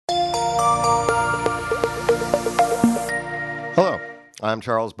I'm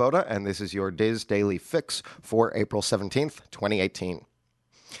Charles Boda, and this is your Diz Daily Fix for April 17th, 2018.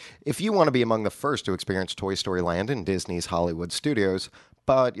 If you want to be among the first to experience Toy Story Land in Disney's Hollywood studios,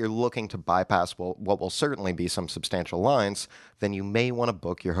 but you're looking to bypass what will certainly be some substantial lines, then you may want to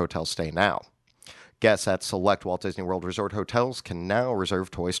book your hotel stay now. Guests at select Walt Disney World Resort hotels can now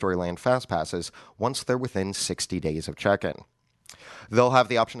reserve Toy Story Land FastPasses once they're within 60 days of check-in. They'll have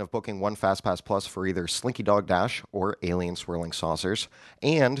the option of booking one FastPass Plus for either Slinky Dog Dash or Alien Swirling Saucers,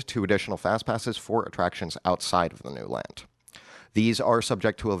 and 2 additional FastPasses for attractions outside of the new land. These are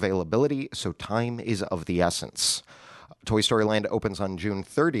subject to availability, so time is of the essence. Toy Story Land opens on June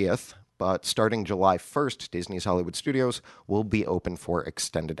 30th, but starting July 1st, Disney's Hollywood Studios will be open for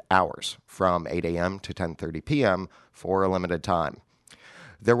extended hours, from 8 a.m. to 10:30 p.m. for a limited time.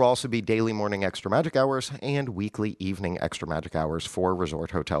 There will also be daily morning extra magic hours and weekly evening extra magic hours for resort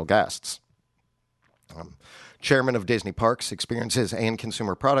hotel guests. Chairman of Disney Parks, Experiences, and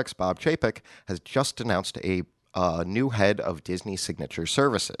Consumer Products, Bob Chapek, has just announced a new head of Disney Signature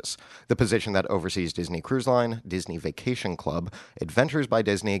Services, the position that oversees Disney Cruise Line, Disney Vacation Club, Adventures by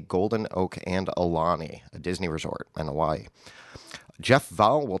Disney, Golden Oak, and Aulani, a Disney resort in Hawaii. Jeff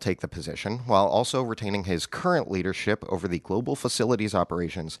Vahle will take the position, while also retaining his current leadership over the global facilities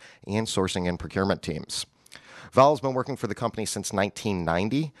operations and sourcing and procurement teams. Vahle's been working for the company since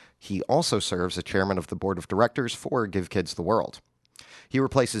 1990. He also serves as chairman of the board of directors for Give Kids the World. He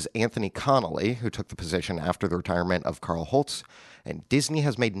replaces Anthony Connolly, who took the position after the retirement of Carl Holtz, and Disney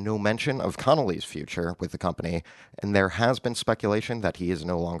has made no mention of Connolly's future with the company, and there has been speculation that he is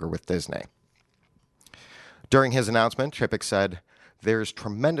no longer with Disney. During his announcement, Chapek said, "There's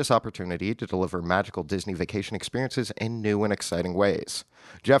tremendous opportunity to deliver magical Disney vacation experiences in new and exciting ways.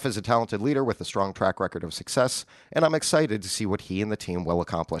 Jeff is a talented leader with a strong track record of success, and I'm excited to see what he and the team will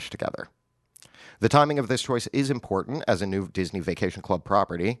accomplish together." The timing of this choice is important, as a new Disney Vacation Club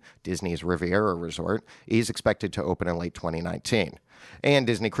property, Disney's Riviera Resort, is expected to open in late 2019. And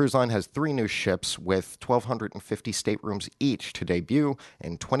Disney Cruise Line has 3 new ships with 1,250 staterooms each to debut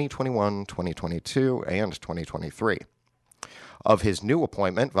in 2021, 2022, and 2023. Of his new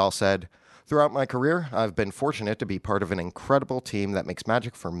appointment, Vahle said, "Throughout my career, I've been fortunate to be part of an incredible team that makes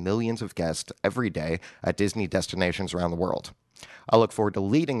magic for millions of guests every day at Disney destinations around the world. I look forward to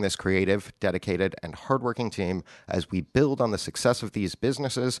leading this creative, dedicated, and hardworking team as we build on the success of these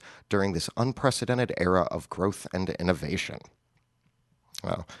businesses during this unprecedented era of growth and innovation."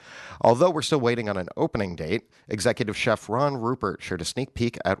 Well, although we're still waiting on an opening date, executive chef Ron Rupert shared a sneak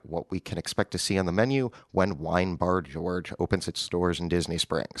peek at what we can expect to see on the menu when Wine Bar George opens its doors in Disney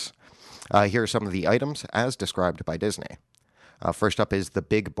Springs. Here are some of the items as described by Disney. First up is the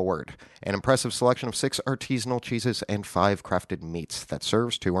Big Board, an impressive selection of 6 artisanal cheeses and 5 crafted meats that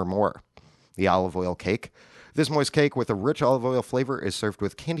serves 2 or more. The Olive Oil Cake. This moist cake with a rich olive oil flavor is served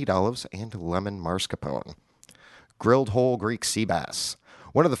with candied olives and lemon mascarpone. Grilled whole Greek sea bass.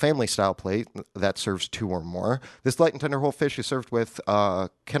 One of the family-style plate that serves 2 or more. This light and tender whole fish is served with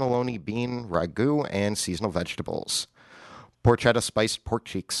cannelloni bean ragu and seasonal vegetables. Porchetta spiced pork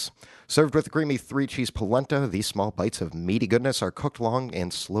cheeks. Served with a creamy 3-cheese polenta, these small bites of meaty goodness are cooked long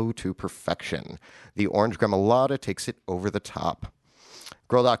and slow to perfection. The orange gremolata takes it over the top.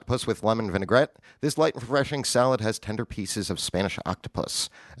 Grilled octopus with lemon vinaigrette. This light and refreshing salad has tender pieces of Spanish octopus,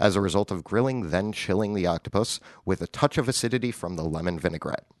 as a result of grilling then chilling the octopus with a touch of acidity from the lemon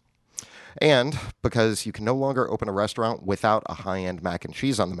vinaigrette. And because you can no longer open a restaurant without a high-end mac and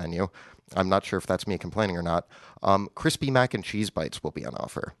cheese on the menu, I'm not sure if that's me complaining or not, crispy mac and cheese bites will be on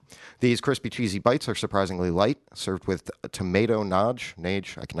offer. These crispy cheesy bites are surprisingly light, served with tomato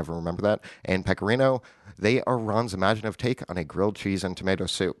nage, I can never remember that, and pecorino. They are Ron's imaginative take on a grilled cheese and tomato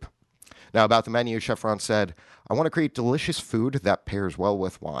soup. Now, about the menu, Chef Ron said, "I want to create delicious food that pairs well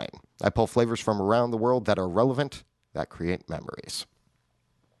with wine. I pull flavors from around the world that are relevant, that create memories."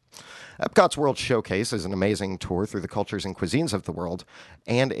 Epcot's World Showcase is an amazing tour through the cultures and cuisines of the world,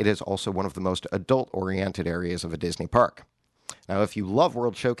 and it is also one of the most adult-oriented areas of a Disney park. Now, if you love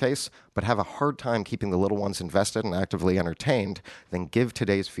World Showcase, but have a hard time keeping the little ones invested and actively entertained, then give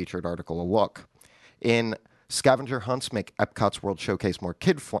today's featured article a look. In Scavenger Hunts Make Epcot's World Showcase More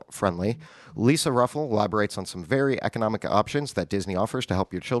Kid-Friendly, Lisa Ruffle elaborates on some very economic options that Disney offers to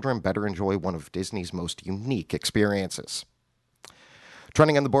help your children better enjoy one of Disney's most unique experiences.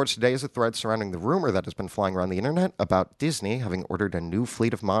 Trending on the boards today is a thread surrounding the rumor that has been flying around the internet about Disney having ordered a new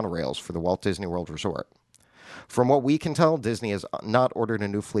fleet of monorails for the Walt Disney World Resort. From what we can tell, Disney has not ordered a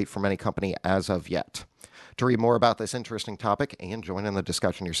new fleet from any company as of yet. To read more about this interesting topic and join in the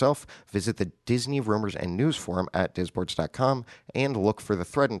discussion yourself, visit the Disney Rumors and News forum at disboards.com and look for the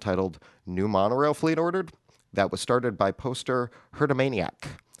thread entitled "New Monorail Fleet Ordered?" that was started by poster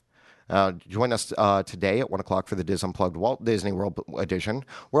Herdomaniac. Join us today at 1 o'clock for the Diz Unplugged Walt Disney World edition,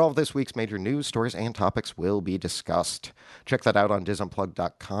 where all of this week's major news, stories, and topics will be discussed. Check that out on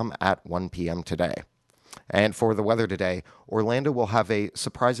DizUnplugged.com at 1 p.m. today. And for the weather today, Orlando will have a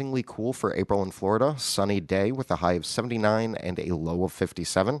surprisingly cool for April in Florida, sunny day with a high of 79 and a low of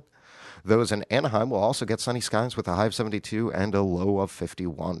 57. Those in Anaheim will also get sunny skies with a high of 72 and a low of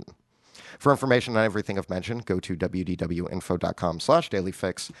 51. For information on everything I've mentioned, go to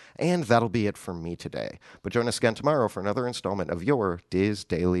wdwinfo.com/dailyfix, and that'll be it for me today. But join us again tomorrow for another installment of your Diz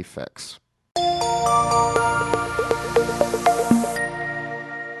Daily Fix.